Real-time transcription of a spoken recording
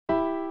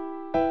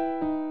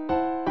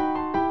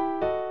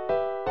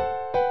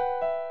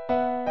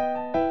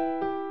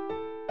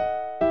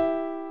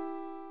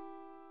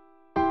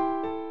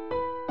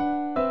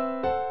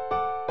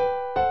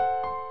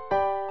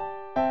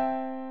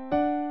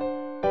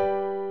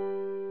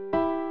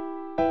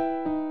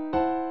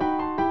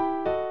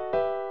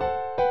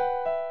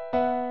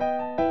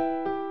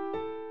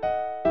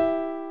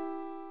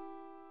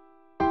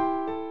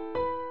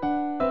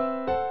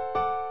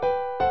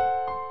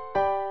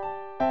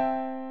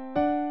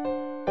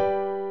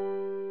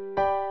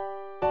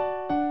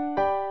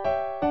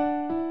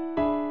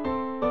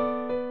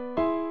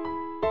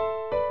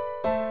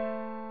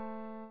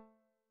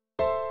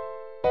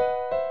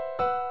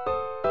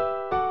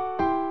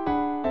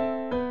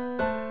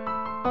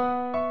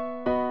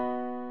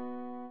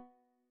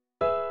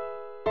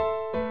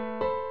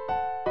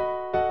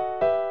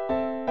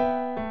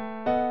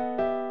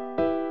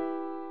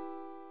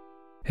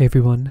Hey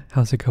everyone,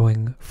 how's it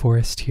going?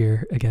 Forrest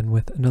here again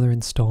with another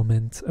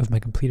installment of my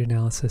complete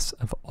analysis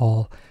of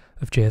all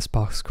of J.S.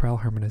 Bach's chorale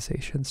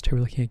harmonizations. Today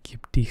we're looking at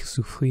Gib dich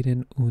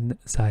zufrieden und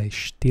sei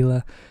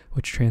stille,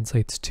 which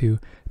translates to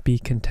be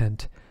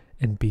content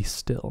and be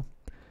still.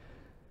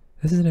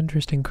 This is an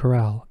interesting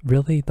chorale.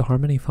 Really, the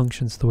harmony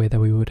functions the way that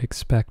we would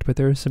expect, but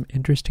there are some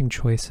interesting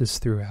choices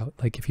throughout.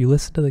 Like if you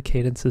listen to the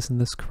cadences in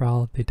this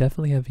chorale, they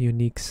definitely have a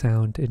unique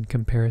sound in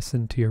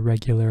comparison to your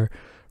regular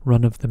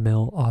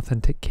run-of-the-mill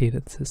authentic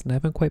cadences, and I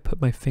haven't quite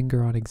put my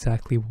finger on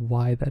exactly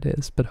why that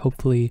is, but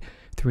hopefully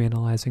through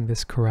analyzing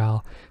this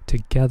chorale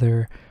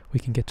together we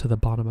can get to the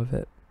bottom of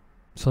it.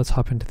 So let's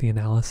hop into the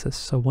analysis.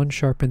 So 1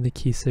 sharp in the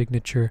key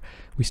signature,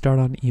 we start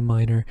on E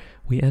minor,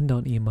 we end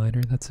on E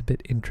minor. That's a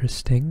bit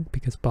interesting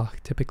because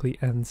Bach typically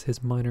ends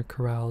his minor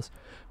chorales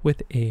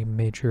with a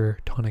major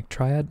tonic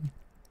triad.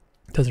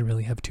 Doesn't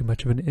really have too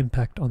much of an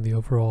impact on the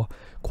overall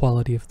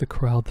quality of the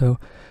chorale, though.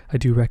 I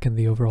do reckon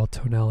the overall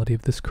tonality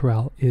of this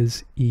chorale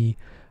is E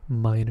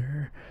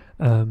minor.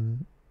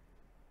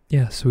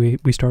 So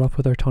we start off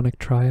with our tonic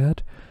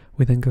triad.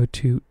 We then go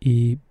to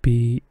E,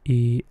 B,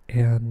 E,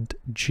 and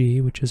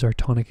G, which is our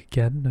tonic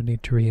again. No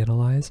need to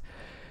reanalyze.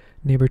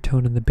 Neighbor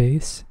tone in the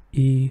bass,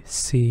 E,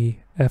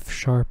 C, F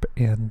sharp,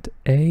 and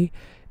A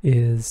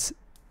is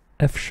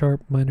F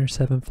sharp minor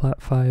 7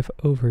 flat 5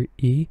 over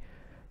E.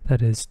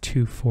 That is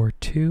 2, 4,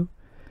 2.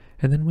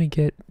 And then we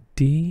get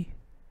D,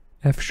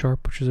 F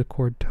sharp, which is a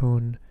chord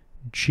tone,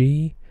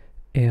 G,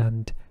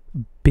 and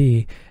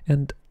B.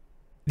 And,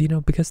 you know,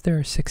 because there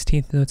are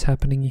 16th notes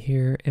happening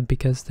here, and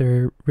because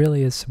there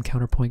really is some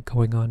counterpoint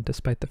going on,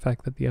 despite the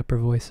fact that the upper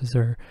voices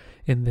are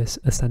in this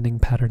ascending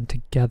pattern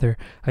together,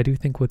 I do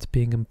think what's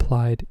being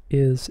implied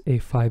is a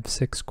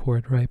 5-6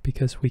 chord, right?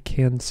 Because we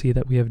can see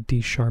that we have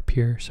D sharp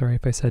here. Sorry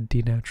if I said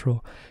D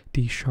natural.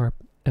 D sharp,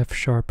 F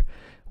sharp.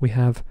 We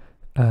have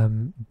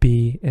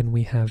B and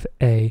we have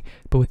A,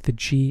 but with the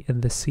G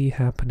and the C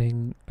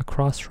happening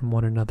across from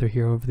one another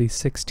here over these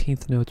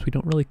 16th notes, we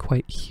don't really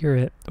quite hear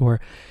it, or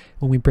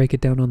when we break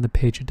it down on the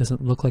page, it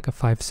doesn't look like a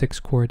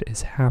 5-6 chord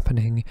is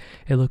happening.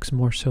 It looks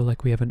more so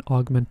like we have an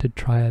augmented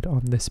triad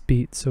on this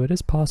beat, so it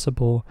is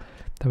possible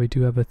that we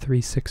do have a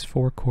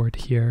 3-6-4 chord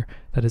here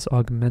that is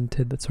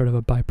augmented. That's sort of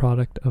a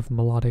byproduct of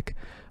melodic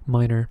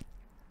minor,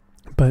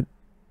 but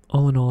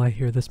all in all, I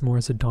hear this more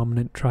as a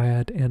dominant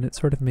triad, and it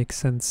sort of makes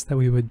sense that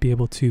we would be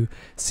able to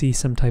see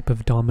some type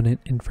of dominant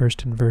in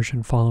first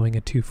inversion following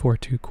a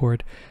 2-4-2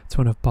 chord. It's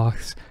one of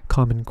Bach's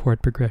common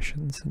chord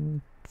progressions,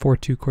 and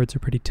 4-2 chords are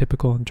pretty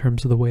typical in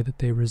terms of the way that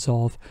they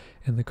resolve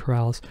in the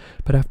chorales.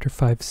 But after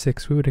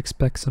 5-6, we would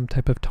expect some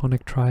type of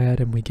tonic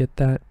triad, and we get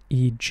that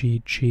E,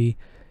 G, G,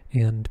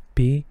 and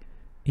B,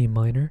 E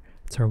minor.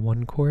 It's our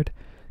 1 chord.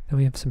 Then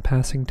we have some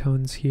passing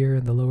tones here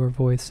in the lower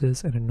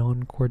voices and a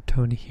non-chord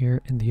tone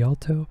here in the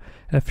alto.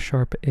 F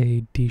sharp,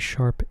 A, D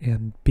sharp,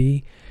 and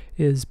B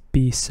is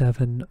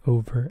B7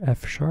 over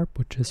F sharp,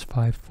 which is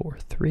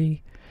 5-4-3.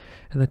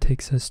 And that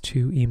takes us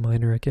to E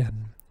minor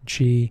again.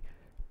 G,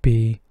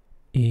 B,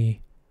 E,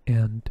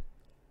 and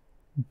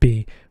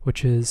B,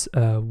 which is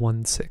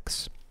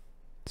 1-6.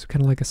 So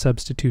kind of like a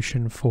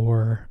substitution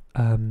for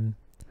 7-6.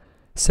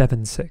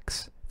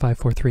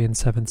 5-4-3 and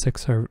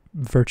 7-6 are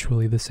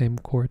virtually the same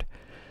chord.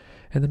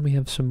 And then we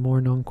have some more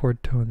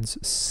non-chord tones,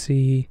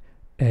 C,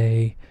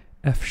 A,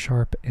 F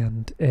sharp,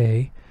 and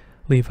A,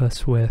 leave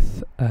us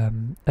with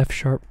F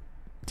sharp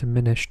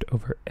diminished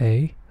over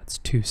A, that's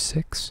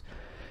 2-6,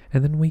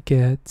 and then we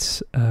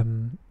get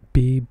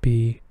B,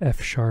 B,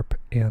 F sharp,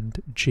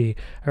 and G.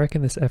 I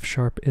reckon this F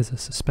sharp is a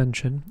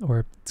suspension,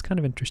 or it's kind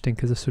of interesting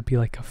because this would be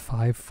like a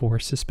 5-4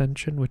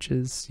 suspension, which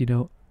is, you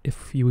know,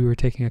 if we were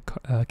taking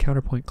a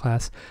counterpoint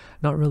class,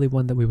 not really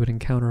one that we would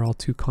encounter all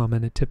too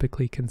common. It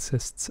typically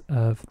consists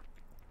of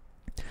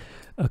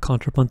a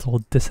contrapuntal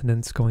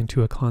dissonance going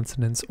to a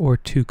consonance, or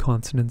 2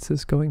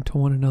 consonances going to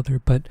one another,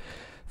 but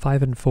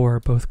 5 and 4 are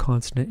both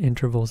consonant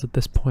intervals at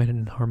this point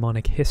in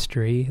harmonic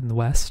history in the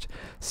West,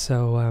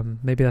 so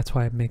maybe that's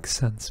why it makes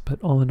sense. But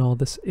all in all,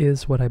 this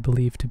is what I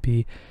believe to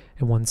be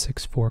a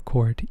 1-6-4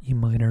 chord, E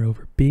minor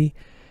over B,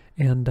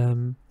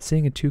 and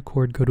seeing a 2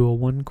 chord go to a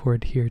 1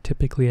 chord here,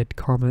 typically I'd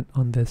comment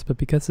on this, but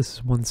because this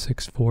is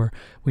 1-6-4,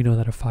 we know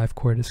that a 5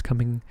 chord is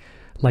coming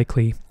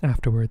likely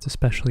afterwards,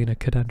 especially in a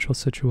cadential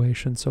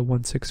situation. So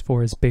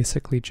 1-6-4 is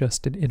basically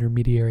just an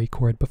intermediary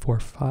chord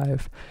before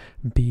 5.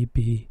 B,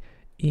 B,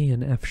 E,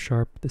 and F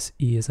sharp. This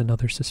E is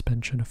another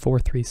suspension, a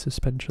 4-3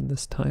 suspension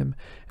this time,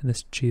 and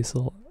this G is a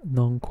little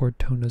non-chord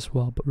tone as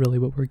well, but really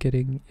what we're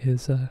getting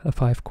is a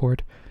 5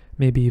 chord,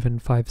 maybe even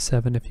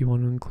 5-7 if you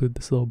want to include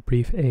this little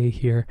brief A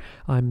here.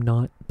 I'm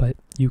not, but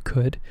you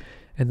could.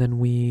 And then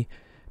we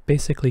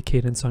basically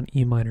cadence on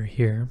E minor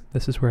here.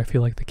 This is where I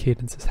feel like the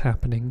cadence is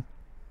happening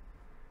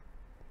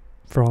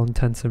for all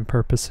intents and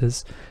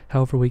purposes.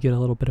 However, we get a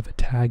little bit of a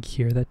tag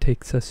here that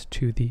takes us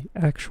to the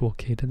actual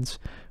cadence,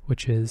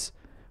 which is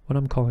what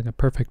I'm calling a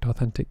perfect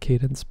authentic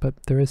cadence, but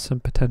there is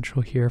some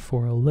potential here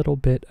for a little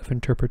bit of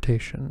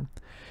interpretation.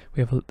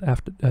 We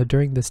have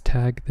during this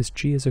tag, this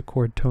G is a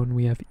chord tone.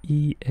 We have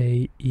E,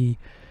 A, E,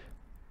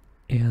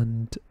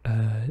 and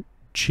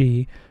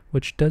G,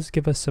 which does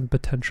give us some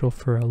potential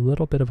for a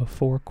little bit of a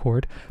 4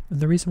 chord. And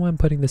the reason why I'm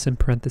putting this in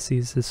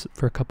parentheses is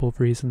for a couple of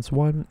reasons.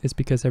 One is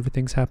because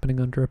everything's happening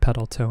under a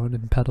pedal tone,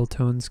 and pedal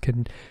tones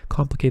can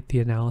complicate the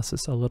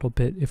analysis a little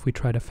bit if we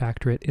try to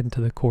factor it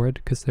into the chord,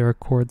 because there are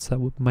chords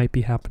that might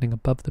be happening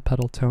above the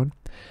pedal tone.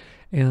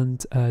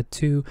 And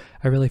two,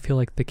 I really feel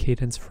like the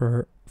cadence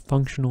for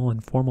functional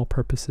and formal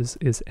purposes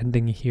is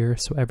ending here,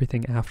 so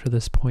everything after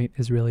this point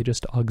is really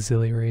just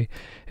auxiliary.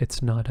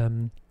 It's not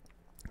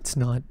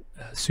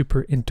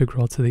super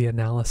integral to the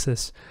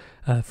analysis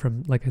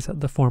from, like I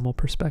said, the formal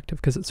perspective,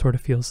 because it sort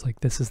of feels like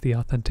this is the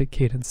authentic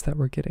cadence that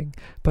we're getting.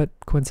 But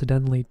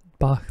coincidentally,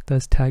 Bach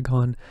does tag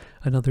on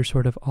another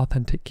sort of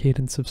authentic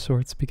cadence of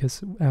sorts,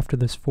 because after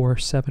this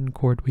 4/7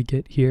 chord we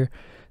get here,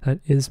 that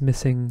is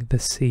missing the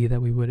C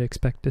that we would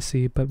expect to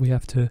see, but we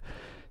have to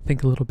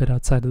think a little bit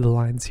outside of the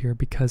lines here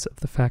because of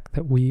the fact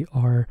that we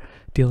are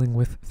dealing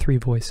with 3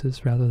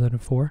 voices rather than a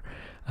 4.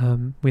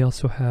 We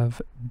also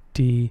have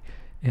D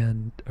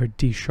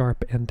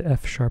sharp and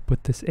F sharp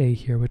with this A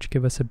here, which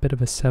give us a bit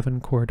of a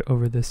 7 chord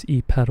over this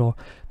E pedal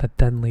that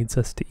then leads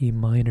us to E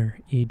minor,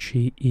 E,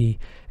 G, E,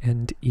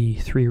 and E,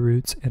 3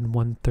 roots and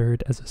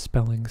 1/3 as a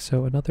spelling.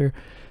 So another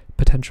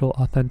potential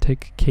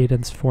authentic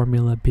cadence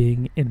formula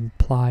being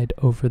implied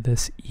over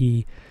this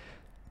E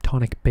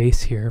tonic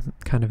bass here.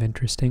 Kind of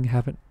interesting.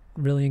 Haven't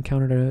really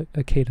encountered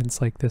a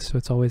cadence like this, so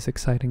it's always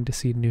exciting to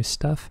see new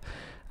stuff.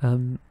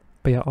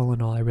 But yeah, all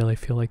in all, I really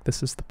feel like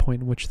this is the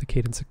point in which the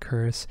cadence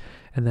occurs,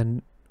 and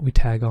then we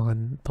tag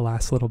on the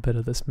last little bit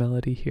of this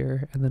melody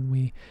here, and then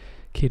we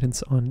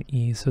cadence on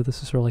E. So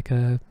this is sort of like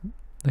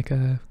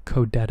a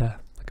codetta,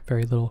 like a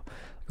very little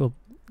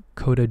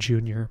coda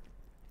junior.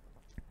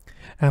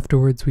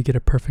 Afterwards, we get a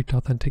perfect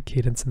authentic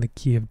cadence in the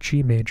key of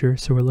G major,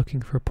 so we're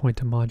looking for a point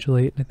to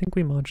modulate, and I think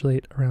we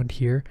modulate around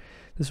here.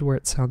 This is where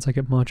it sounds like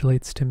it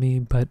modulates to me,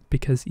 but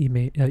because E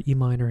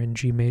minor and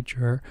G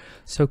major are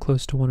so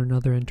close to one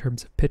another in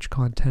terms of pitch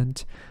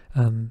content,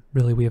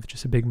 really we have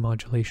just a big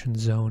modulation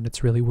zone.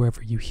 It's really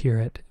wherever you hear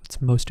it.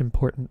 It's most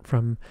important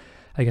from,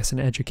 I guess, an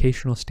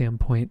educational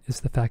standpoint, is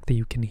the fact that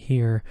you can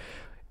hear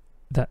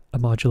that a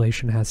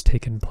modulation has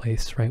taken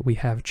place, right? We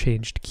have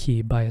changed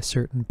key by a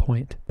certain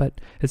point, but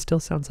it still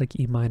sounds like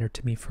E minor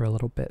to me for a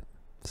little bit.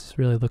 This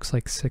really looks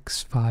like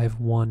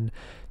 6-5-1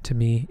 to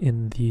me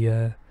in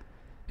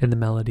the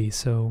melody,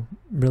 so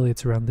really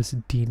it's around this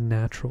D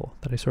natural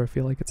that I sort of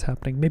feel like it's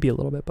happening, maybe a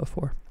little bit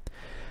before.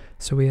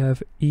 So we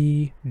have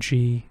E,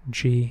 G,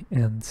 G,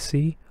 and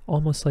C,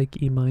 almost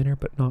like E minor,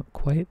 but not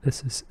quite.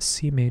 This is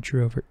C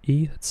major over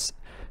E, that's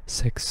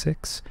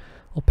 6-6.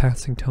 Little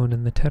passing tone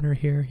in the tenor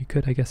here. You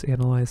could, I guess,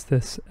 analyze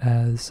this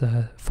as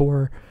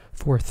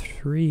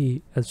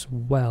 4-4-3 as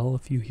well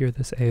if you hear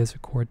this A as a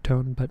chord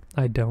tone, but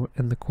I don't,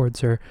 and the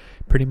chords are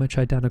pretty much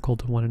identical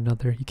to one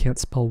another. You can't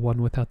spell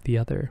one without the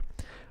other,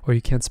 or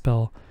you can't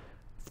spell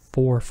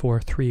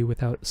 4-4-3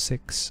 without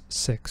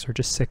 6-6, or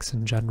just 6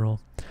 in general.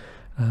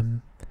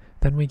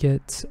 Then we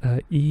get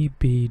E,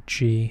 B,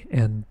 G,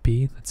 and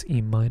B. That's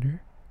E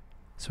minor.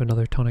 So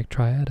another tonic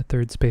triad, a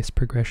 3rd space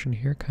progression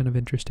here. Kind of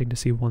interesting to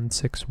see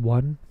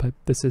 1-6-1, but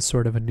this is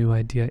sort of a new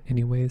idea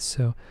anyways,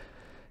 so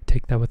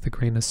take that with a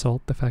grain of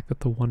salt, the fact that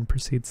the 1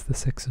 precedes the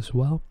 6 as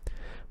well.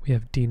 We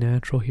have D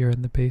natural here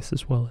in the bass,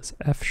 as well as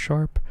F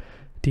sharp,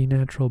 D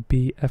natural,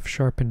 B, F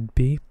sharp, and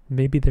B.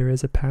 Maybe there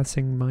is a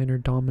passing minor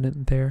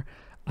dominant there.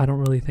 I don't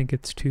really think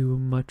it's too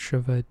much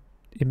of a,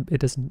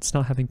 it's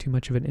not having too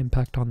much of an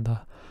impact on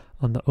the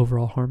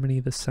overall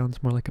harmony. This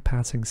sounds more like a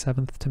passing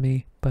 7th to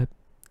me, but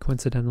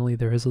coincidentally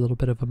there is a little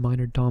bit of a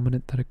minor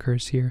dominant that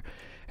occurs here.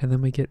 And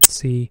then we get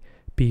C,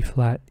 B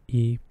flat,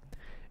 E,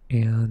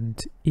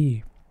 and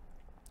E,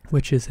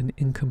 which is an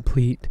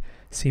incomplete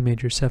C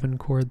major 7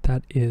 chord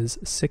that is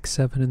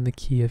 6-7 in the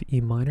key of E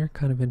minor.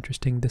 Kind of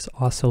interesting, this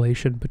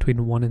oscillation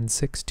between 1 and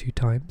 6 2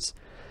 times.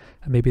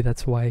 Maybe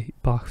that's why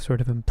Bach sort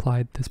of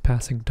implied this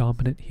passing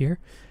dominant here.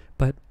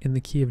 But in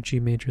the key of G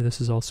major, this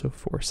is also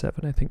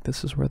 4-7. I think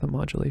this is where the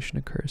modulation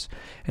occurs.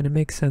 And it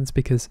makes sense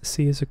because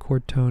C is a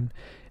chord tone,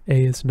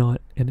 A is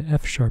not, and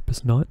F sharp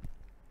is not.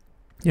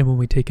 And when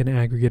we take an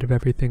aggregate of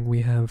everything,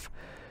 we have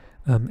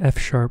F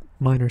sharp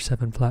minor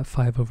 7 flat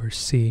 5 over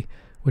C,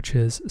 which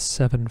is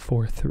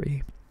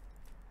 7-4-3.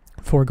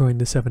 4 going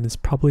to 7 is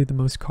probably the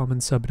most common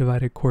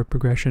subdivided chord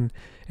progression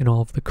in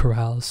all of the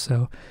chorales,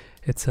 so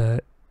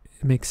it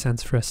makes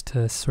sense for us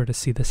to sort of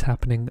see this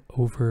happening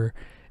over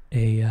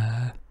a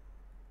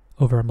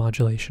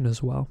modulation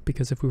as well,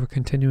 because if we were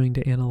continuing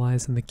to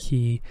analyze in the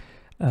key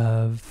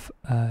of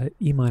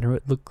E minor,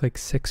 it looked like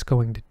 6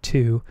 going to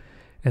 2,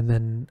 and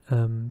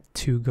then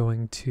 2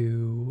 going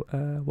to,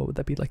 what would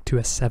that be, like to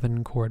a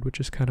 7 chord, which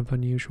is kind of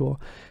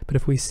unusual. But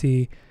if we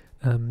see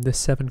this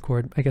 7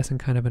 chord, I guess in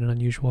kind of an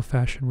unusual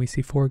fashion, we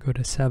see 4 go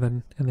to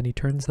 7, and then he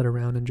turns that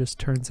around and just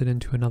turns it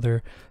into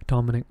another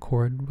dominant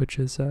chord, which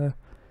is,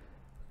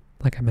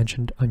 like I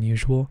mentioned,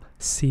 unusual.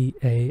 C,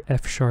 A,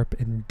 F sharp,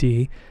 and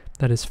D.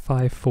 That is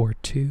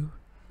 5-4-2,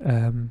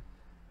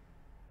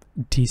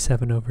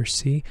 D7 over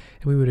C,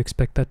 and we would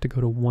expect that to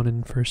go to 1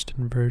 in first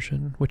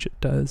inversion, which it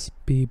does.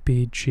 B,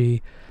 B,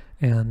 G,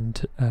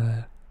 and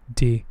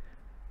D,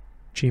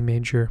 G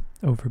major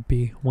over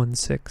B,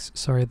 1-6.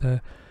 Sorry,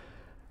 the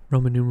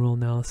Roman numeral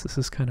analysis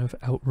is kind of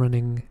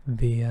outrunning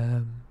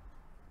the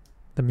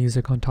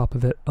music on top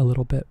of it a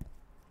little bit.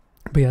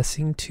 But yeah,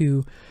 seeing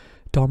two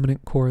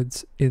dominant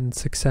chords in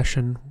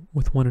succession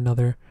with one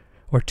another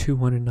or to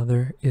one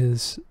another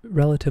is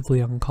relatively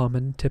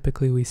uncommon.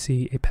 Typically we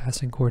see a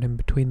passing chord in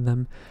between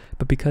them,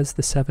 but because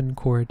the 7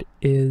 chord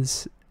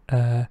is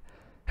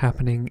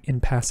happening in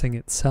passing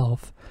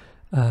itself,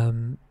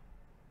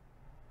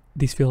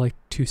 these feel like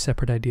two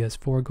separate ideas,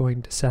 4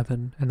 going to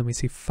 7, and then we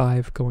see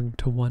 5 going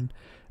to 1.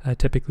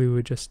 Typically we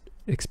would just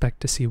expect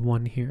to see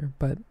 1 here,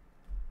 but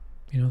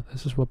you know,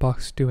 this is what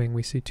Bach's doing.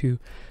 We see two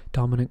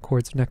dominant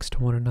chords next to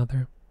one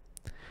another.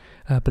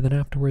 But then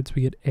afterwards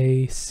we get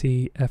A,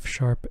 C, F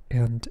sharp,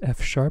 and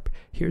F sharp.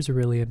 Here's a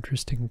really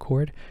interesting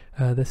chord.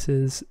 This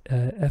is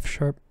F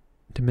sharp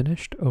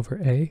diminished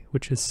over A,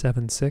 which is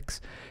 7-6.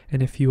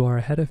 And if you are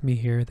ahead of me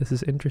here, this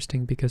is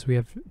interesting because we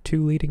have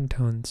two leading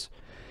tones.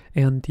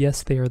 And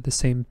yes, they are the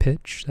same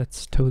pitch.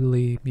 That's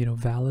totally, you know,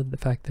 valid. The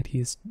fact that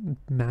he's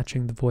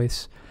matching the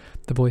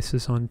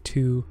voices on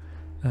two,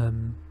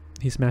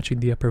 he's matching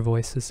the upper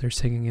voices. They're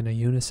singing in a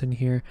unison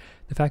here.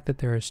 The fact that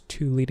there is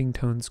two leading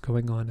tones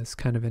going on is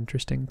kind of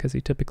interesting because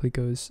he typically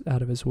goes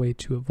out of his way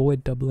to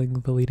avoid doubling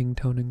the leading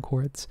tone in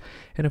chords.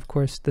 And of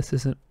course, this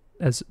isn't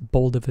as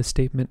bold of a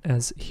statement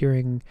as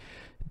hearing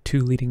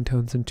two leading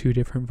tones in two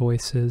different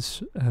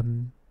voices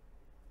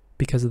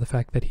because of the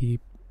fact that he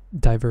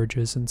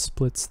diverges and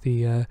splits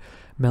the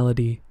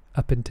melody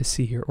up into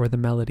C here, or the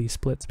melody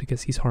splits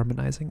because he's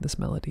harmonizing this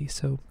melody.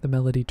 So the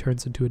melody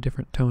turns into a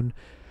different tone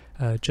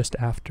just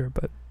after,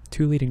 but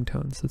two leading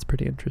tones. That's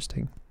pretty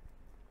interesting.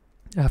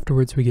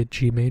 Afterwards we get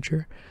G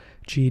major,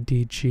 G,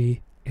 D,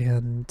 G,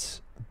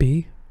 and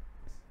B.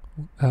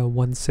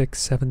 1-6,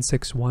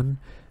 7-6, 1.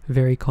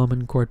 Very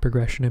common chord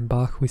progression in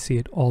Bach. We see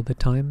it all the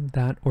time,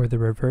 that or the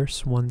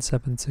reverse,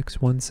 1-7-6,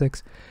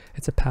 1-6.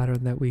 It's a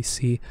pattern that we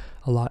see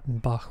a lot in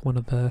Bach, one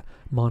of the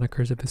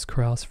monikers of his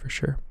chorales for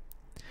sure.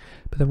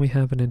 But then we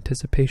have an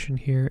anticipation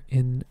here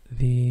in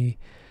the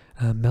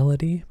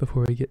melody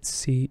before we get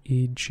C,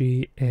 E,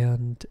 G,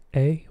 and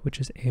A, which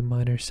is A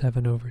minor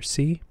 7 over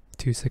C,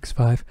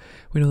 2-6-5.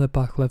 We know that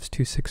Bach loves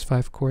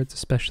 2-6-5 chords,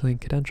 especially in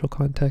cadential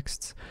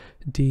contexts.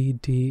 D,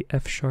 D,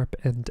 F sharp,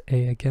 and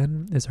A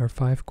again is our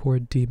 5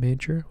 chord D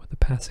major with a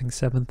passing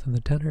 7th in the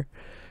tenor.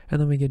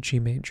 And then we get G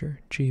major,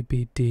 G,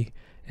 B, D,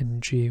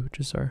 and G, which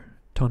is our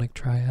tonic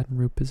triad and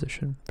root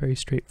position. Very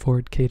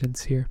straightforward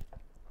cadence here.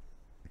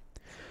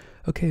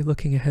 Okay,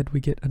 looking ahead, we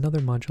get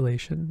another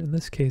modulation. In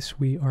this case,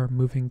 we are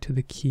moving to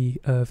the key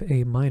of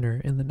A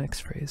minor in the next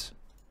phrase.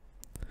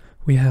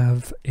 We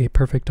have a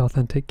perfect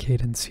authentic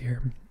cadence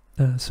here.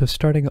 So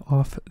starting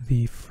off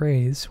the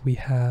phrase, we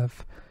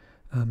have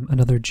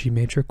another G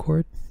major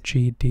chord,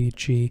 G, D,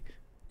 G,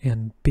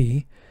 and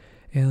B.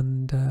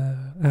 And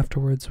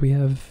afterwards we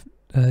have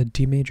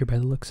D major by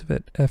the looks of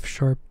it, F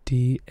sharp,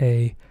 D,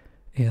 A,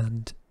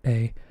 and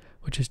A,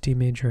 which is D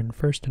major in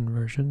first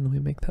inversion. Let me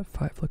make that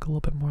 5 look a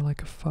little bit more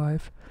like a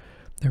 5.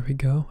 There we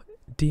go.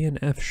 D and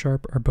F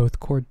sharp are both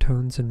chord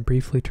tones and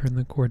briefly turn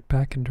the chord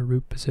back into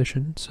root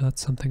position, so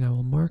that's something I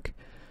will mark.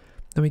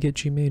 Then we get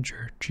G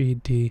major, G,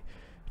 D,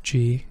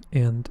 G,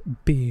 and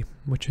B,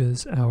 which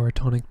is our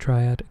tonic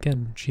triad,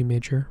 again, G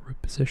major, root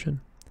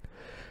position.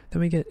 Then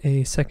we get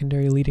a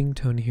secondary leading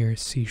tone here,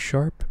 C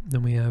sharp.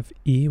 Then we have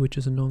E, which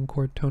is a known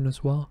chord tone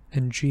as well,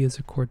 and G is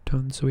a chord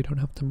tone, so we don't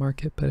have to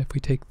mark it, but if we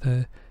take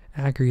the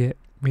aggregate,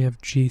 we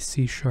have G,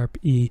 C sharp,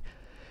 E,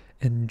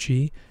 and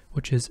G,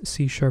 which is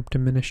C sharp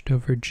diminished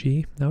over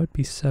G. That would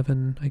be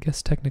 7, I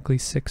guess technically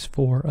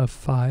 6-4 of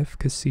 5,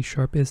 because C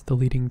sharp is the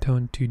leading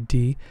tone to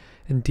D,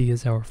 and D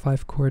is our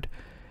 5 chord.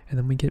 And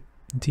then we get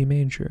D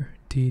major,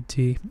 D,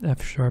 D,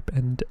 F sharp,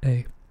 and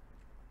A,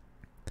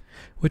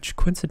 which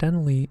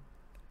coincidentally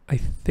I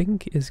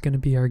think is going to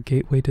be our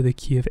gateway to the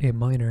key of A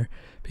minor,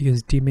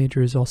 because D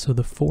major is also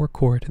the 4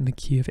 chord in the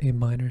key of A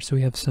minor, so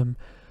we have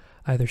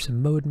either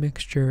some mode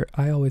mixture.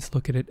 I always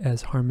look at it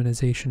as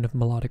harmonization of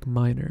melodic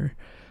minor,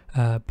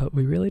 but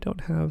we really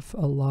don't have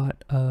a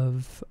lot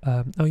of,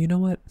 oh, you know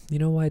what? You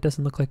know why it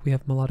doesn't look like we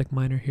have melodic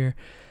minor here?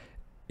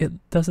 It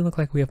doesn't look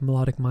like we have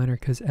melodic minor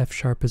because F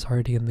sharp is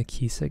already in the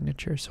key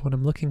signature. So when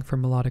I'm looking for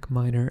melodic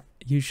minor,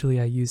 usually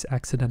I use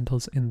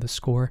accidentals in the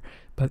score,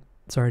 but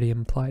it's already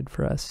implied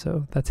for us,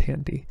 so that's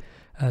handy.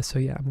 So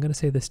yeah, I'm going to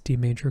say this D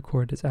major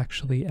chord is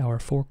actually our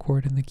 4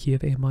 chord in the key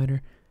of A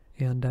minor.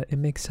 And it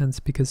makes sense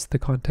because the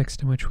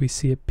context in which we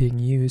see it being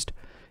used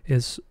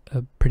is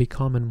a pretty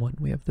common one.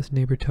 We have this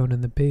neighbor tone in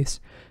the bass,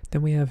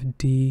 then we have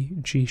D,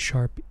 G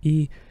sharp,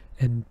 E,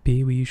 and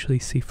B. We usually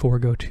see 4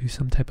 go to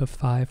some type of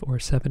 5 or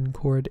 7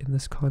 chord in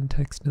this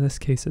context. In this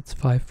case it's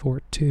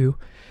 5-4-2,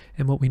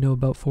 and what we know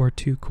about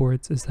 4-2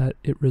 chords is that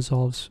it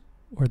resolves,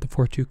 or the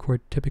 4-2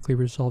 chord typically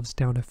resolves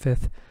down a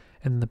 5th,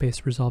 and the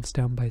bass resolves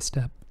down by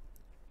step.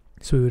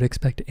 So we would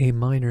expect A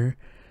minor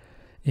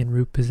in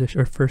root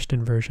position, or first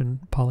inversion,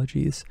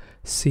 apologies,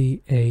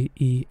 C, A,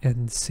 E,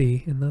 and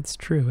C, and that's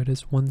true. It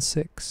is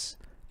 1-6,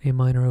 A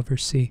minor over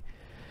C.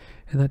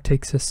 And that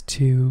takes us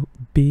to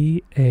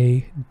B,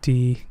 A,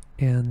 D,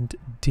 and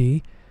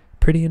D.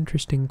 Pretty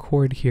interesting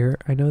chord here.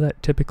 I know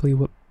that typically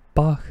what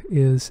Bach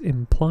is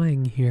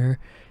implying here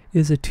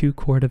is a 2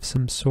 chord of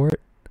some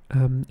sort,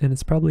 and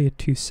it's probably a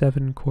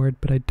 2/7 chord,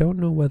 but I don't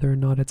know whether or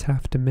not it's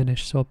half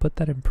diminished, so I'll put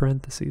that in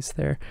parentheses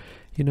there.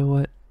 You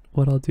know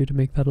what I'll do to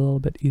make that a little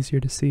bit easier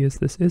to see is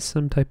this is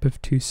some type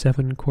of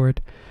 2/7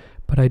 chord,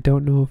 but I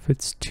don't know if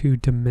it's 2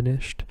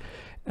 diminished.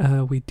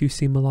 We do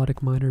see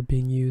melodic minor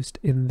being used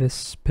in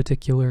this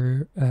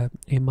particular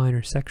A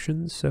minor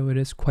section, so it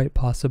is quite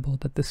possible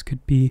that this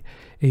could be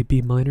a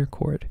B minor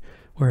chord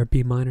or a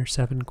B minor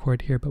 7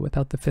 chord here, but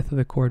without the 5th of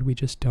the chord we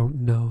just don't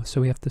know,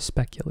 so we have to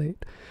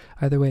speculate.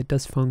 Either way, it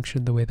does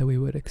function the way that we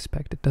would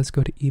expect. It does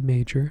go to E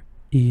major,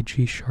 E,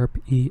 G sharp,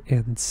 E,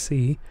 and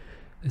C.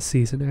 The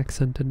C is an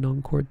accented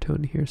non-chord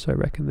tone here, so I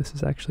reckon this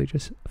is actually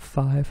just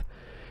 5.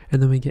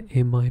 And then we get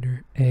A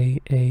minor, A,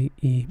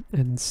 E,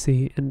 and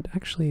C. And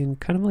actually in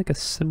kind of like a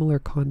similar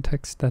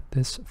context that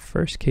this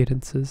first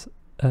cadence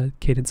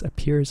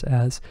appears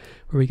as,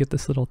 where we get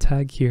this little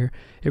tag here,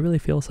 it really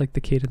feels like the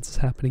cadence is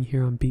happening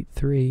here on beat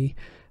 3,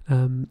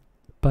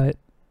 but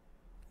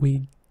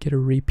we get a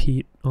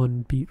repeat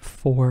on beat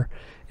 4.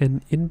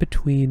 And in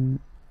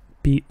between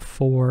beat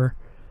 4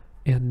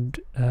 and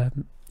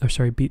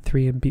beat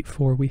 3 and beat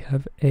 4, we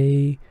have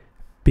A,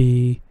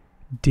 B,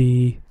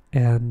 D,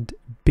 and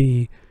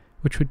B,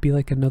 which would be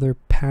like another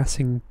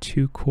passing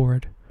 2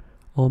 chord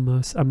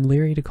almost. I'm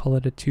leery to call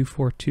it a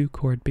 2/4/2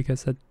 chord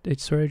because it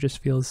sort of just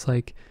feels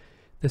like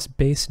this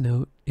bass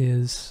note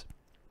is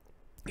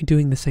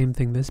doing the same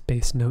thing this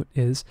bass note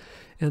is,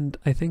 and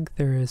I think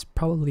there is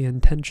probably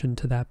intention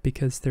to that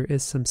because there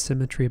is some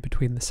symmetry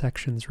between the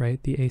sections,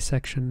 right? The A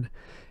section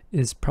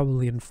is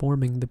probably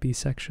informing the B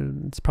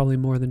section. It's probably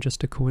more than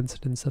just a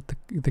coincidence that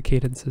the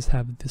cadences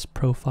have this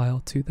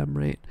profile to them,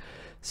 right?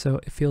 So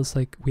it feels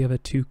like we have a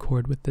 2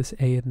 chord with this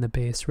A in the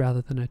bass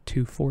rather than a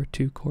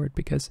 2/4/2 chord,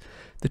 because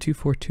the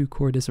 2/4/2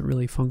 chord isn't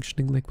really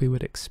functioning like we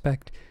would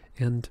expect,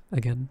 and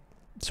again,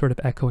 sort of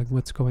echoing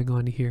what's going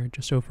on here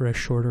just over a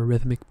shorter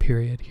rhythmic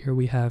period. Here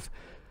we have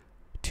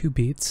 2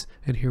 beats,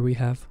 and here we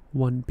have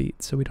 1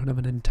 beat, so we don't have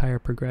an entire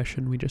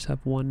progression. We just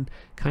have 1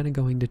 kind of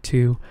going to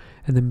 2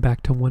 and then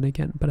back to 1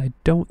 again. But I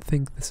don't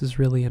think this is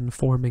really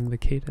informing the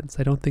cadence.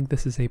 I don't think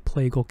this is a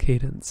plagal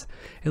cadence.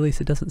 At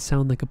least it doesn't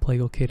sound like a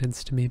plagal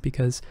cadence to me,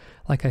 because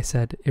like I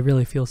said, it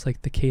really feels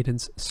like the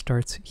cadence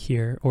starts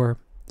here, or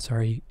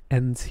sorry,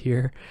 ends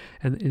here,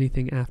 and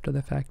anything after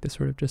the fact is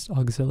sort of just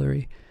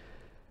auxiliary.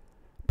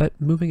 But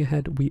moving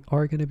ahead, we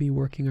are going to be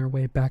working our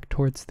way back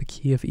towards the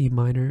key of E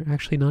minor.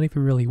 Actually, not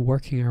even really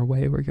working our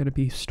way. We're going to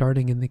be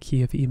starting in the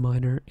key of E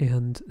minor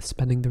and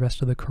spending the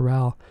rest of the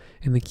chorale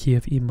in the key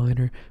of E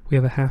minor. We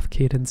have a half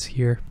cadence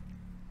here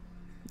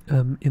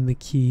in the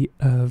key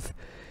of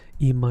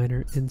E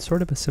minor in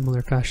sort of a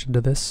similar fashion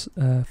to this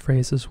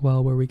phrase as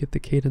well, where we get the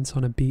cadence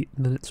on a beat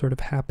and then it sort of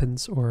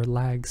happens or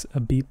lags a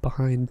beat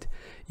behind,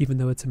 even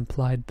though it's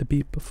implied the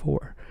beat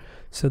before.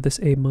 So this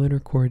A minor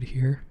chord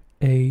here,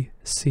 A,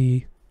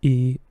 C,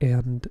 E,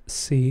 and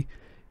C,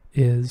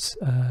 is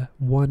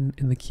 1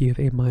 in the key of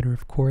A minor,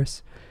 of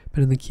course,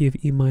 but in the key of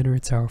E minor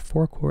it's our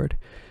 4 chord,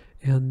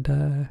 and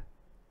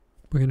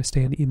we're going to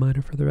stay in E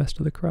minor for the rest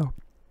of the chorale.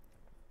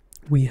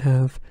 We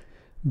have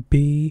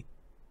B,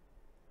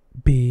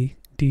 B,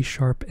 D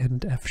sharp,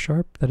 and F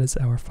sharp. That is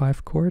our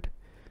 5 chord,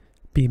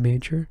 B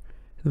major,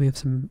 and then we have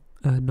some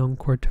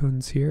non-chord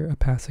tones here, a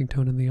passing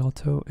tone in the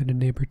alto and a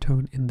neighbor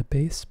tone in the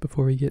bass,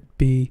 before we get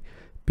B,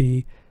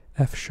 B,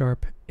 F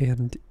sharp,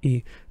 and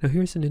E. Now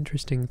here's an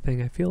interesting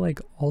thing. I feel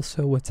like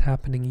also what's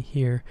happening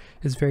here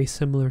is very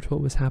similar to what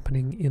was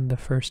happening in the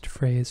first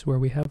phrase, where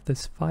we have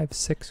this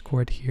 5/6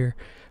 chord here,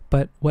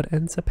 but what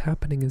ends up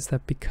happening is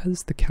that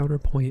because the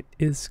counterpoint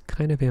is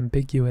kind of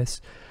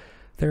ambiguous,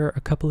 there are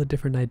a couple of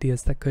different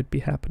ideas that could be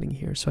happening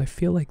here. So I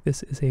feel like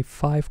this is a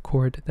 5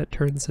 chord that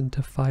turns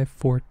into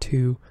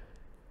 5/4/2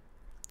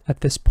 at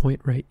this point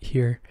right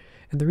here.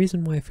 And the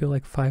reason why I feel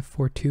like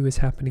 5/4/2 is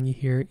happening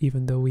here,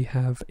 even though we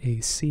have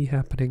a C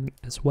happening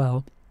as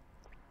well,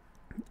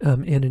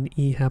 and an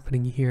E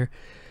happening here,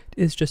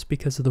 is just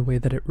because of the way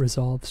that it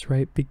resolves,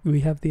 right?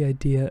 We have the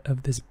idea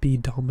of this B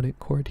dominant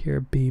chord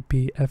here, B,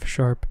 B, F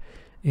sharp,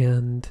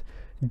 and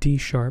D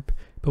sharp,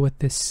 but with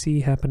this C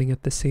happening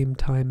at the same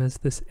time as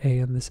this A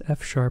and this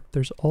F sharp,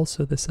 there's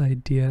also this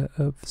idea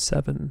of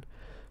 7,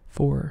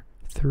 4,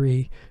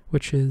 3,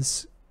 which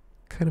is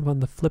kind of on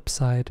the flip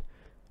side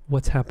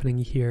what's happening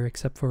here,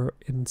 except for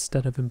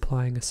instead of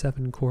implying a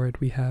 7 chord,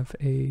 we have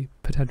a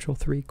potential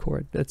 3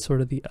 chord. That's sort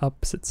of the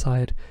opposite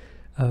side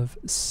of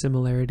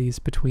similarities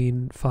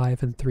between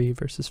 5 and 3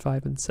 versus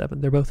 5 and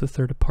 7. They're both a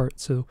third apart,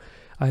 so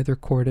either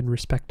chord in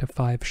respect to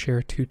 5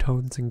 share 2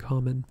 tones in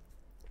common.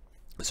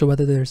 So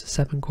whether there's a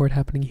 7 chord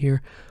happening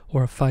here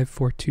or a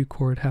 5/4/2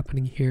 chord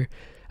happening here,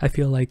 I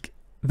feel like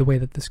the way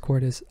that this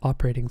chord is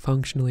operating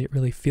functionally, it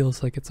really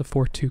feels like it's a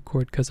 4/2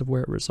 chord because of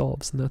where it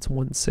resolves, and that's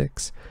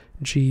 1/6,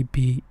 G,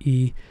 B,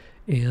 E,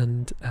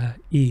 and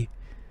E.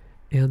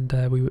 And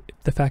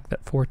the fact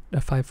that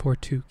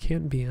 5-4-2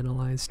 can be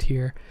analyzed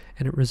here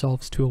and it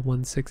resolves to a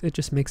 1-6, it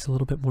just makes a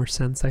little bit more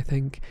sense, I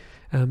think.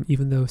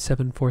 Even though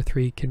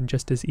 7-4-3 can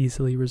just as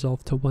easily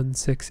resolve to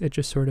 1-6, it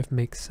just sort of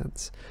makes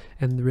sense.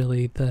 And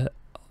really the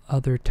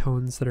other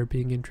tones that are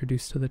being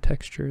introduced to the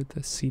texture,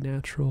 the C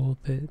natural,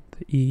 the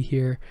E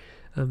here,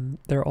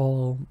 they're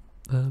all,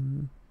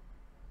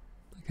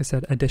 like I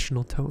said,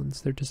 additional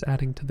tones. They're just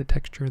adding to the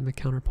texture and the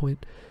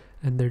counterpoint,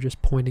 and they're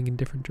just pointing in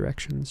different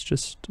directions,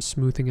 just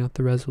smoothing out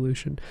the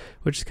resolution,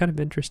 which is kind of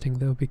interesting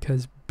though,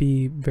 because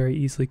B very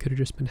easily could have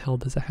just been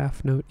held as a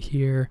half note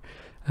here.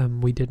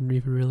 We didn't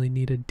even really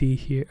need a D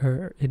here,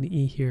 or an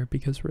E here,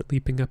 because we're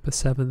leaping up a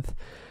 7th.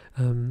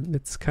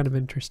 It's kind of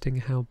interesting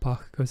how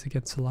Bach goes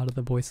against a lot of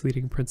the voice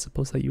leading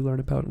principles that you learn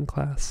about in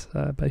class,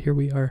 but here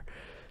we are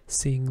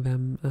seeing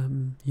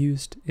them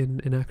used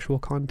in actual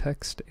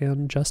context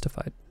and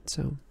justified,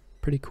 so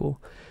pretty cool.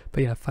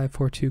 But yeah,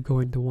 5-4-2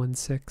 going to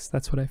 1-6,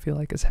 that's what I feel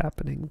like is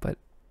happening, but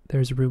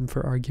there's room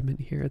for argument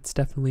here. It's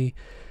definitely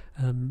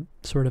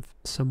sort of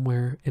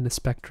somewhere in a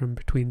spectrum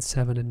between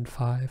 7 and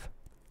 5.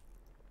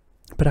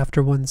 But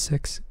after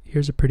 1-6,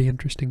 here's a pretty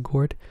interesting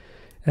chord.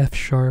 F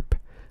sharp,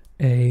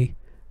 A,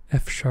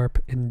 F sharp,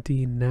 and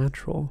D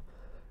natural.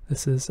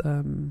 This is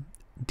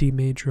D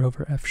major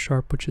over F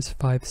sharp, which is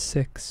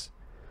 5-6.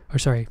 Or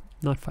sorry,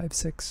 not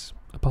 5-6.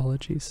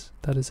 Apologies.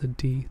 That is a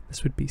D.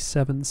 This would be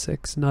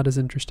 7-6. Not as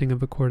interesting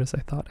of a chord as I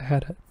thought. I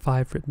had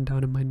 5 written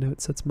down in my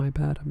notes. That's my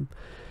bad. I'm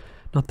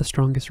not the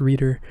strongest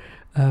reader.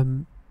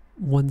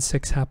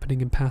 1-6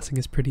 happening and passing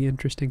is pretty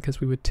interesting because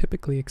we would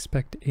typically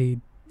expect a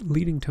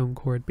leading tone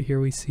chord, but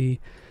here we see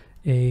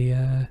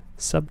a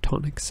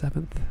subtonic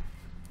 7th,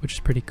 which is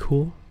pretty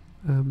cool.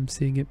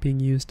 Seeing it being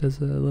used as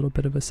a little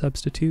bit of a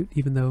substitute,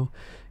 even though,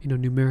 you know,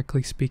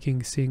 numerically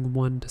speaking, seeing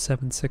 1 to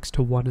 7-6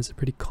 to 1 is a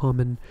pretty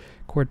common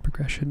chord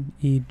progression.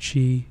 E,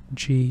 G,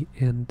 G,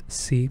 and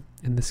C.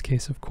 In this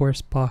case, of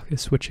course, Bach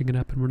is switching it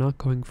up, and we're not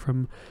going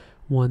from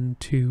 1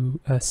 to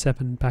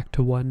 7 back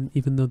to 1,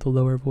 even though the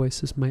lower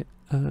voices might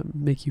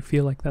make you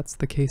feel like that's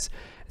the case.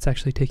 It's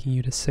actually taking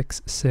you to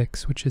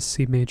 6-6, which is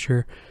C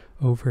major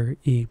over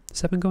E.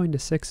 7 going to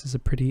 6 is a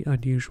pretty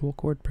unusual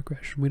chord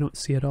progression. We don't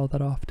see it all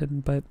that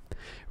often, but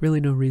really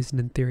no reason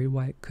in theory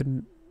why it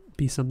couldn't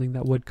be something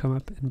that would come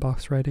up in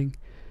Bach's writing.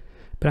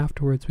 But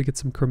afterwards we get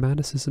some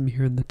chromaticism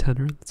here in the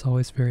tenor. That's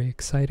always very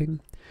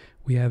exciting.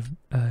 We have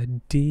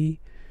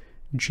D,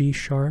 G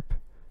sharp,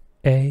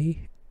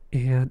 A,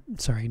 and,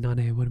 sorry, not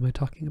A, what am I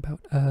talking about?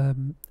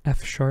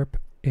 F sharp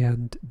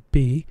and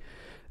B.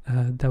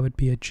 That would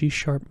be a G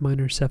sharp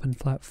minor 7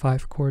 flat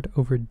 5 chord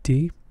over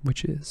D,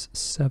 which is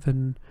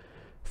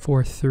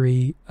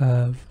 7-4-3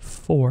 of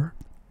 4,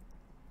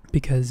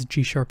 because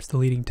G sharp's the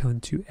leading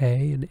tone to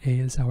A, and A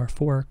is our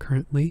 4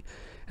 currently,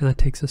 and that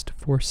takes us to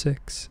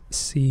 4-6,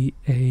 C,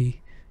 A,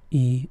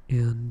 E,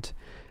 and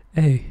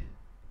A,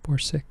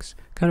 4-6.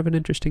 Kind of an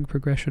interesting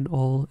progression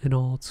all in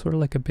all. It's sort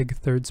of like a big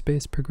third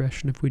space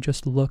progression if we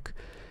just look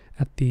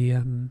at the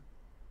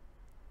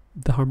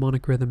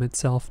harmonic rhythm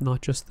itself,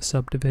 not just the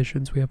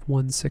subdivisions. We have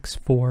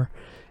 1-6-4,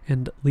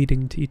 and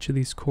leading to each of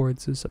these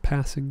chords is a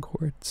passing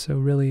chord. So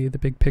really the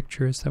big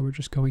picture is that we're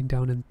just going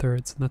down in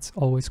thirds, and that's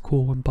always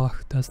cool when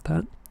Bach does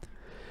that.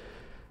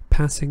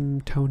 Passing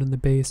tone in the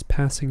bass,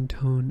 passing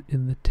tone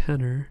in the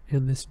tenor,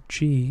 and this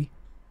G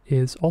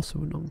is also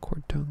a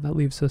non-chord tone. That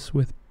leaves us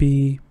with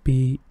B,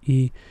 B,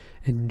 E,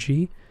 and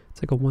G.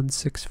 It's like a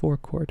 1-6-4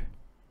 chord.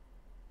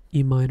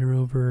 E minor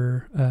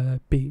over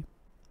B.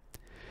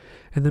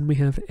 And then we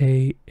have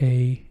A,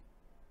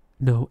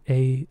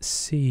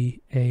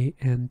 C, A,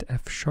 and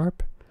F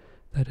sharp.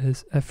 That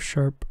is F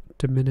sharp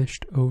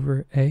diminished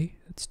over A.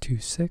 That's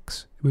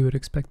 2-6. We would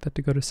expect that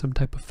to go to some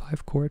type of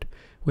 5 chord,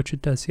 which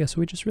it does. Yeah, so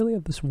we just really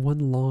have this one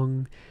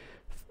long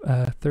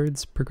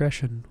thirds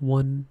progression,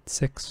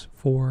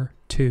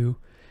 1-6-4-2,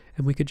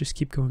 and we could just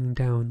keep going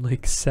down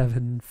like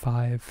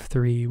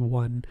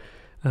 7-5-3-1,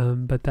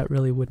 but that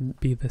really wouldn't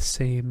be the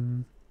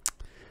same.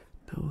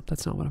 No,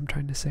 that's not what I'm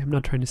trying to say. I'm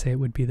not trying to say it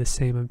would be the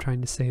same. I'm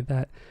trying to say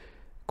that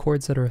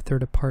chords that are a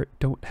third apart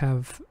don't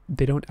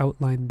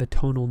outline the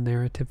tonal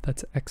narrative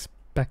that's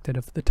expected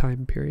of the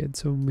time period.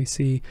 So when we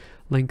see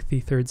lengthy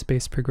third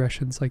space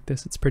progressions like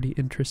this, it's pretty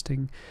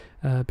interesting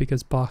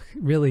because Bach,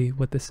 really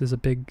what this is,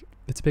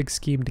 it's a big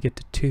scheme to get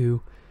to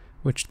 2,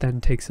 which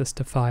then takes us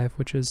to 5,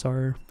 which is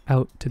our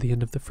out to the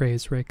end of the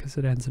phrase, right? Because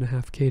it ends in a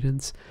half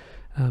cadence.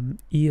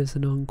 E is a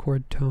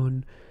non-chord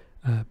tone.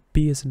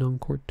 B is a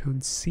non-chord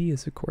tone, C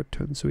is a chord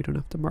tone, so we don't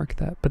have to mark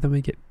that. But then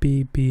we get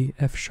B, B,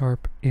 F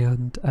sharp,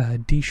 and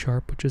D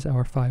sharp, which is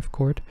our 5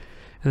 chord.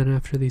 And then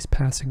after these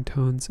passing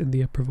tones in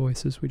the upper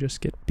voices, we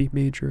just get B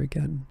major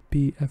again.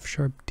 B, F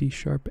sharp, D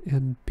sharp,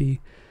 and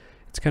B.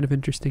 It's kind of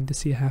interesting to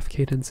see a half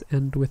cadence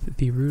end with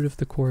the root of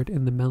the chord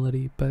in the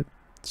melody, but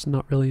it's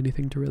not really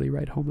anything to really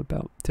write home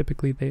about.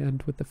 Typically they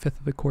end with the 5th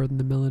of the chord in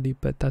the melody,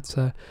 but that's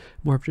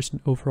more of just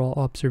an overall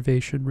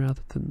observation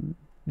rather than,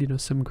 you know,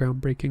 some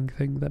groundbreaking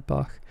thing that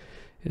Bach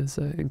is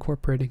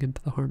incorporating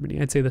into the harmony.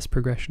 I'd say this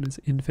progression is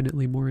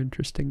infinitely more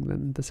interesting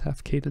than this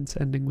half cadence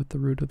ending with the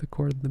root of the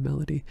chord in the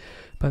melody.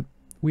 But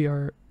we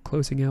are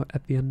closing out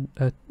at the end.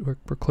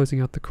 We're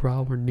closing out the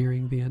chorale. We're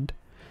nearing the end,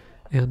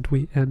 and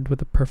we end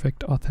with a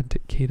perfect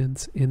authentic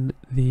cadence in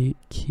the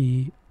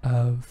key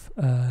of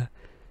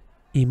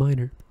E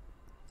minor.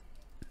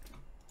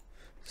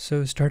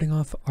 So starting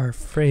off our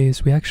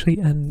phrase, we actually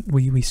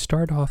we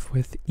start off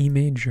with E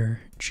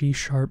major, G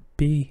sharp,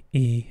 B,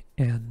 E,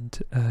 and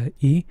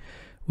E,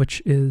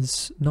 which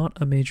is not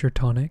a major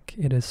tonic.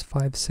 It is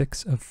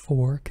 5/6 of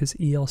 4, because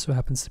E also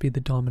happens to be the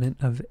dominant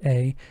of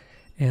A,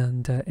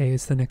 and A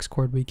is the next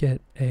chord we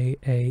get,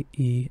 A,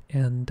 E,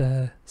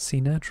 and C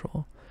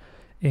natural,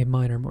 A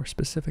minor more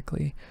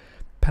specifically.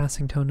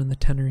 Passing tone in the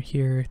tenor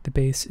here, the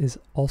bass is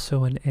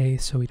also an A,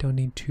 so we don't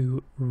need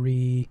to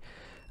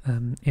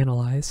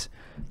analyze.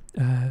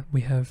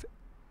 We have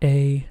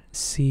A,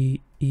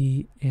 C,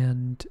 E,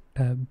 and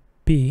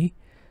B.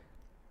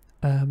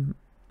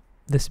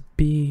 This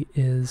B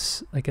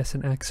is, I guess,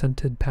 an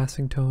accented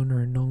passing tone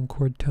or a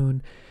non-chord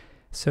tone.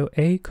 So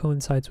A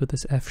coincides with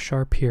this F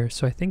sharp here,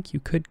 so I think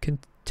you could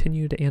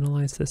continue to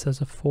analyze this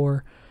as a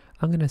 4.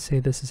 I'm going to say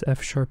this is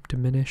F sharp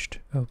diminished.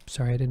 Oh,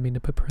 sorry, I didn't mean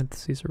to put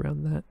parentheses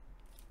around that.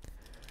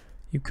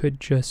 You could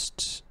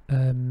just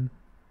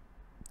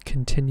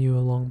continue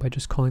along by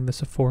just calling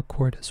this a 4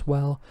 chord as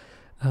well.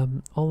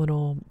 All in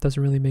all,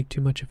 doesn't really make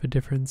too much of a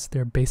difference.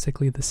 They're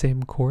basically the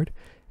same chord,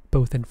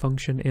 both in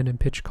function and in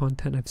pitch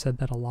content. I've said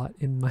that a lot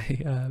in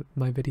my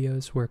my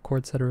videos, where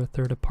chords that are a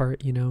third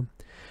apart, you know,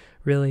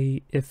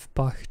 really if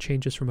Bach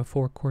changes from a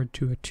 4 chord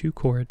to a 2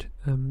 chord,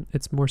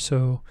 it's more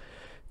so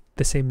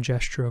the same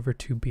gesture over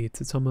 2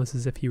 beats. It's almost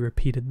as if he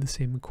repeated the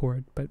same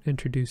chord, but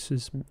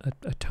introduces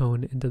a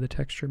tone into the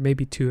texture,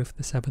 maybe 2 if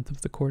the 7th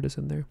of the chord is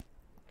in there.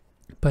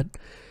 But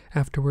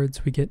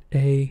afterwards we get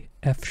A,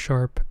 F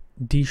sharp,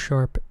 D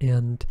sharp,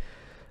 and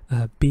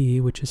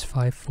B, which is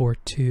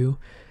 5/4/2,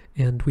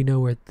 and we know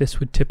where this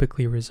would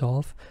typically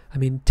resolve. I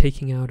mean,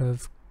 taking out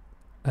of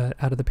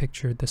the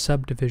picture the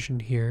subdivision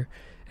here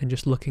and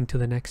just looking to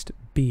the next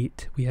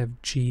beat, we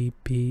have G,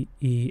 B,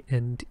 E,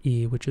 and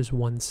E, which is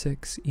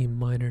 1/6 E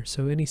minor.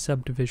 So any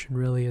subdivision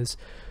really is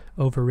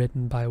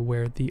overridden by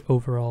where the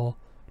overall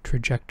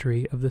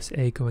trajectory of this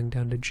A going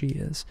down to G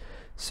is.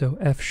 So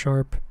F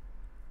sharp,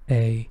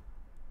 A,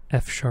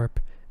 F sharp,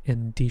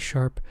 and D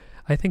sharp.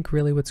 I think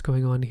really what's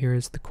going on here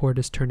is the chord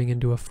is turning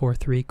into a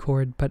 4/3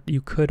 chord, but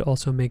you could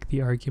also make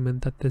the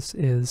argument that this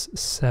is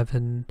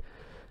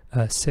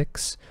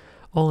 7/6.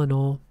 All in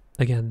all,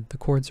 again, the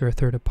chords are a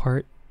third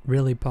apart.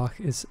 Really, Bach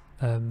is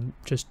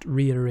just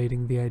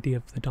reiterating the idea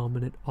of the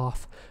dominant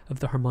off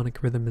of the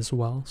harmonic rhythm as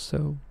well.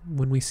 So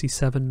when we see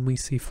 7, we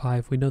see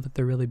 5, we know that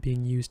they're really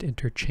being used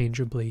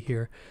interchangeably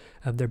here.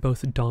 They're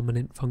both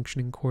dominant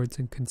functioning chords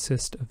and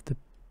consist of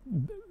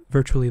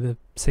virtually the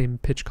same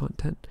pitch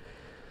content.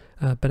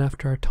 But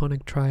after our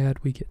tonic triad,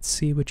 we get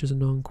C, which is a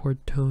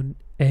non-chord tone,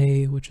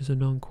 A, which is a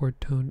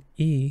non-chord tone,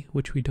 E,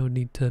 which we don't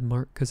need to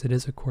mark because it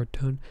is a chord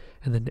tone,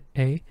 and then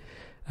A.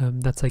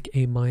 That's like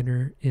A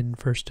minor in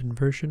first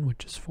inversion,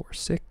 which is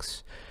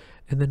 4/6.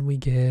 And then we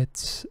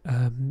get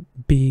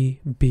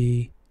B,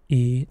 B,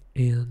 E,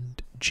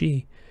 and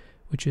G,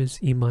 which is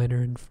E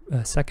minor in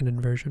second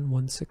inversion,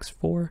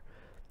 1/6/4.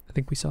 I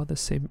think we saw the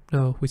same,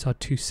 no, we saw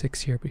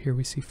 2/6 here, but here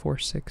we see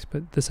 4/6.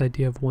 But this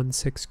idea of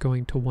 1/6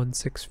 going to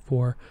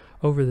 1/6/4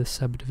 over the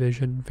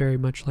subdivision, very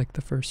much like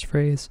the first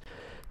phrase.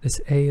 This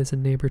A is a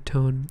neighbor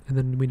tone, and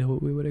then we know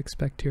what we would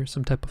expect here,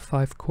 some type of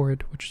 5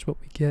 chord, which is what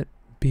we get,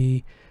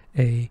 B,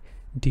 A,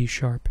 D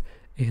sharp,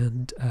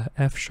 and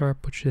F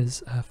sharp, which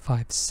is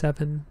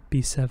 5/7,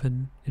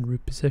 B7 in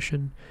root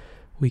position.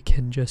 We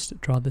can just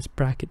draw this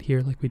bracket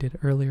here like we did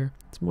earlier.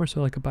 It's more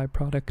so like a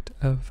byproduct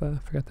of, I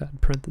forgot that in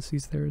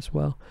parentheses there as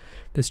well.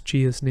 This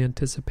G is an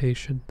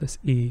anticipation, this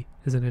E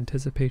is an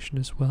anticipation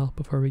as well,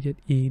 before we get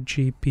E,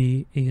 G,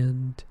 B,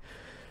 and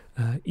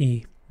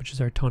E, which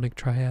is our tonic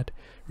triad,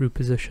 root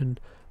position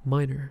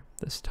minor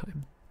this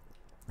time.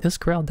 This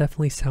chorale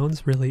definitely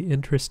sounds really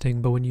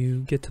interesting, but when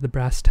you get to the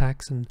brass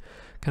tacks and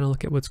kind of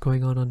look at what's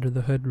going on under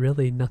the hood,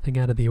 really nothing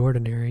out of the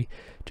ordinary.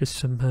 Just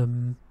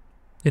some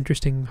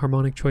interesting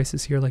harmonic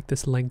choices here, like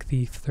this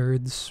lengthy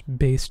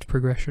thirds-based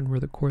progression where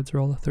the chords are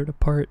all a third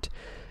apart,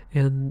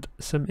 and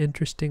some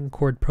interesting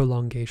chord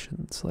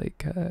prolongations,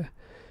 like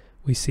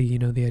we see, you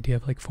know, the idea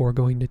of like 4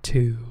 going to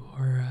 2,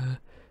 or,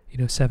 you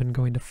know, 7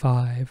 going to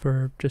 5,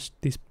 or just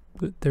these,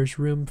 there's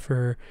room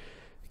for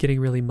getting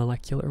really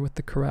molecular with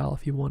the chorale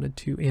if you wanted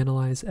to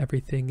analyze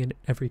everything and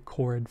every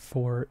chord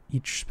for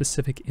each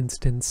specific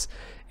instance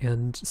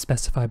and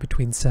specify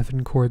between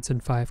 7 chords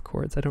and 5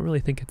 chords. I don't really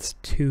think it's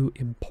too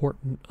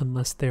important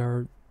unless there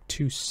are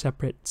 2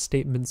 separate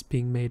statements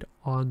being made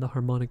on the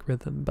harmonic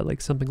rhythm, but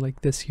like something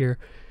like this here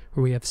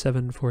where we have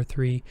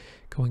 7/4/3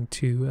 going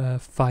to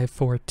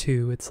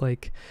 5/4/2, it's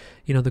like,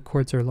 you know, the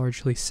chords are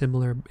largely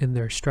similar in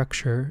their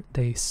structure.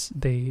 They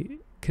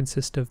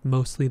consist of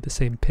mostly the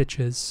same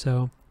pitches,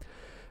 so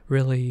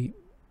really,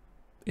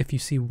 if you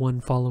see one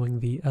following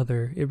the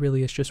other, it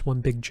really is just one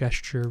big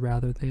gesture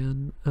rather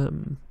than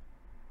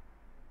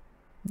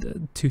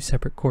 2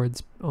 separate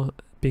chords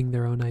being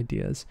their own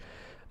ideas.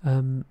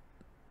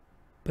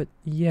 But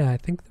yeah, I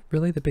think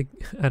really the big,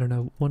 I don't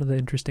know, one of the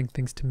interesting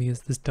things to me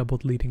is this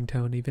doubled leading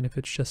tone, even if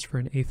it's just for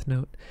an eighth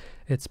note.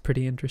 It's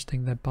pretty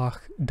interesting that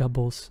Bach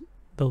doubles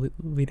the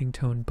leading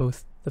tone,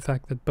 both the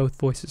fact that both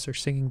voices are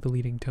singing the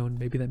leading tone,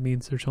 maybe that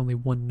means there's only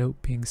one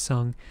note being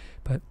sung,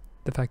 but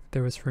the fact that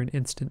there was for an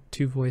instant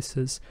two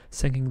voices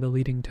singing the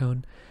leading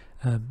tone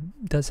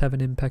does have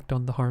an impact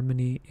on the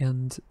harmony,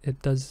 and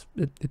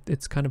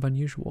it's kind of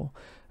unusual,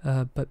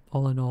 but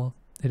all in all,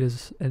 it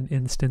is an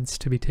instance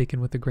to be taken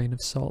with a grain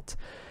of salt.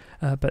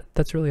 But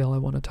that's really all I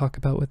want to talk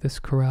about with this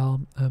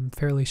chorale.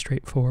 Fairly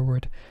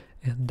straightforward,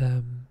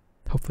 and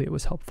hopefully it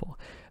was helpful.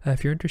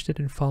 If you're interested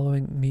in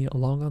following me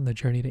along on the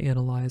journey to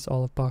analyze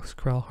all of Bach's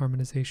chorale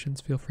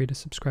harmonizations, feel free to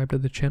subscribe to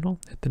the channel,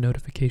 hit the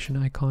notification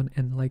icon,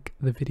 and like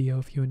the video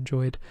if you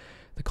enjoyed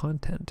the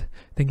content.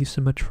 Thank you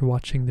so much for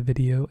watching the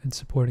video and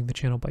supporting the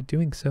channel by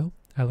doing so.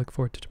 I look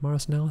forward to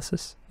tomorrow's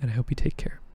analysis, and I hope you take care.